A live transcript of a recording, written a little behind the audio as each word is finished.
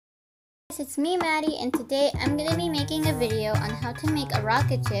It's me, Maddie, and today I'm going to be making a video on how to make a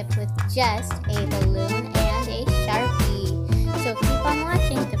rocket ship with just a balloon and a Sharpie. So keep on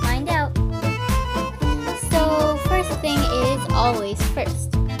watching to find out. So first thing is always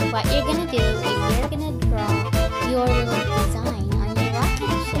first. What you're going to do is you're going to draw your little design on your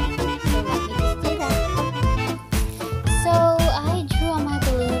rocket ship. So let me just do that. So I drew on my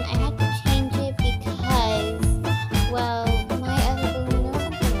balloon. I had to change it because, well,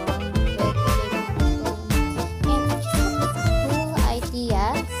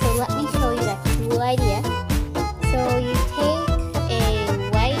 idea. So you take a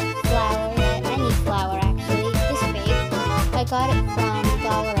white flower, any flower actually, this big. I got it from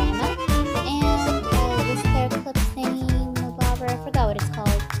Dollarama, and this hair clip thingy, bobber, I forgot what it's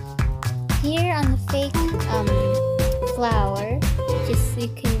called. Here on the fake flower,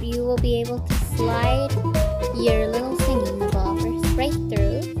 you will be able to slide your little thingy bobbers right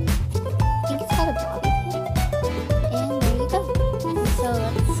through. I think it's called a bobby pin, and there you go. So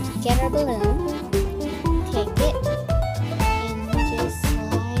let's get our balloon. Take it and just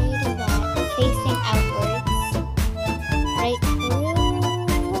slide that facing outwards right through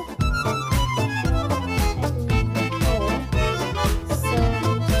So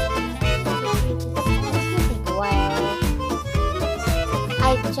this will take a while. I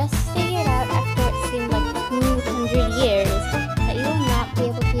just figured out after it seemed like 200 years that you will not be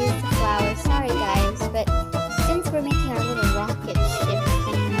able to use the flowers. Sorry guys, but since we're making our little rocket ship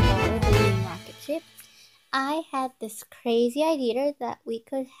thing, our balloon rocket ship, I had this crazy idea that we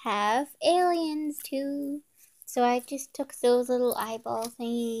could have aliens too. So I just took those little eyeball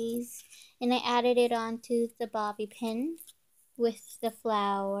thingies and I added it onto the bobby pin with the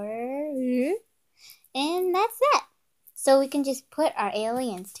flower. And that's that. So we can just put our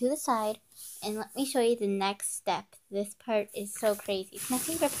aliens to the side, and let me show you the next step. This part is so crazy. It's my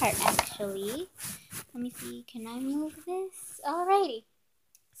favorite part actually. Let me see, can I move this? Alrighty.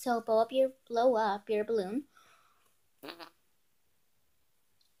 So blow up your balloon.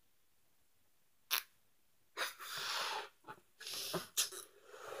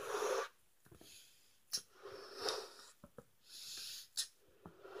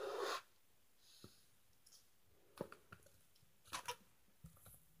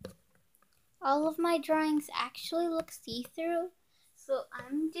 All of my drawings actually look see-through, so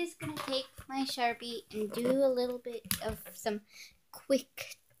I'm just gonna take my Sharpie and do a little bit of some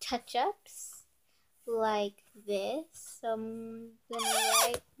quick touch-ups like this. So I'm gonna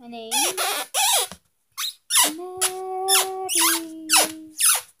write my name, Maddie.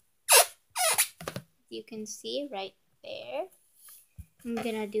 You can see right there. I'm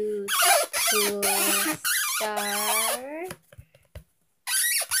gonna do cool star.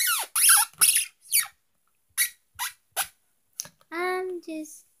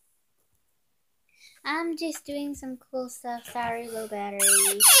 I'm just doing some cool stuff. Sorry, low battery.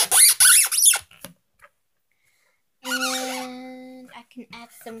 And I can add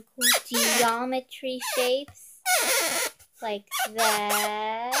some cool geometry shapes like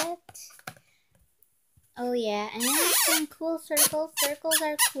that. Oh yeah, and some cool circles. Circles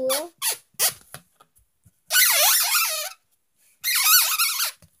are cool.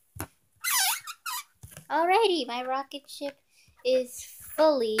 Alrighty, my rocket ship is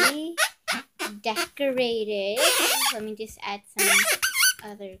fully decorated. Let me just add some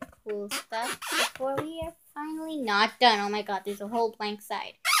other cool stuff before we are finally not done. Oh my god, there's a whole blank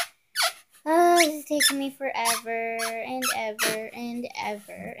side. This is taking me forever and ever and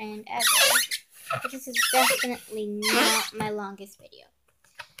ever and ever. But this is definitely not my longest video.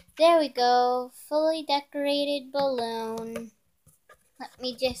 There we go, fully decorated balloon. Let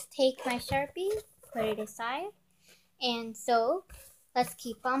me just take my Sharpie, put it aside, and so let's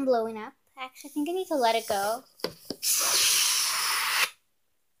keep on blowing up. Actually, I think I need to let it go.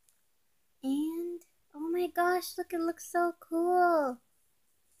 And oh my gosh, look, it looks so cool.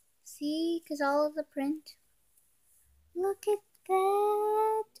 See, because all of the print. Look at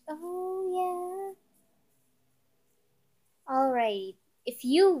that. Oh yeah. Alright, if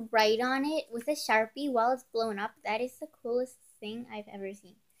you write on it with a Sharpie while it's blown up, that is the coolest thing I've ever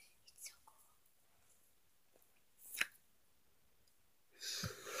seen. It's so cool.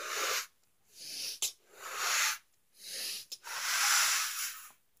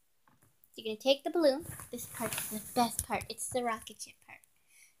 You're going to take the balloon. This part is the best part. It's the rocket ship part.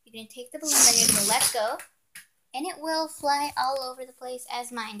 You're going to take the balloon, then you're going to let go. And it will fly all over the place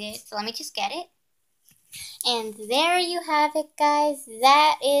as mine did. So let me just get it. And there you have it, guys.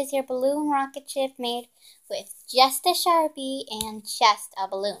 That is your balloon rocket ship made with just a Sharpie and just a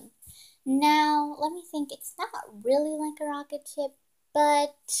balloon. Now, let me think. It's not really like a rocket ship,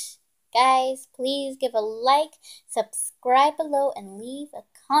 but Guys, please give a like, subscribe below, and leave a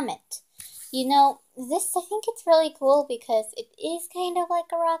comment. You know, this, I think it's really cool because it is kind of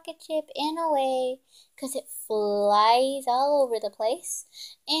like a rocket ship in a way, because it flies all over the place,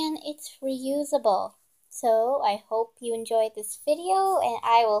 and it's reusable. So I hope you enjoyed this video, and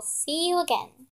I will see you again.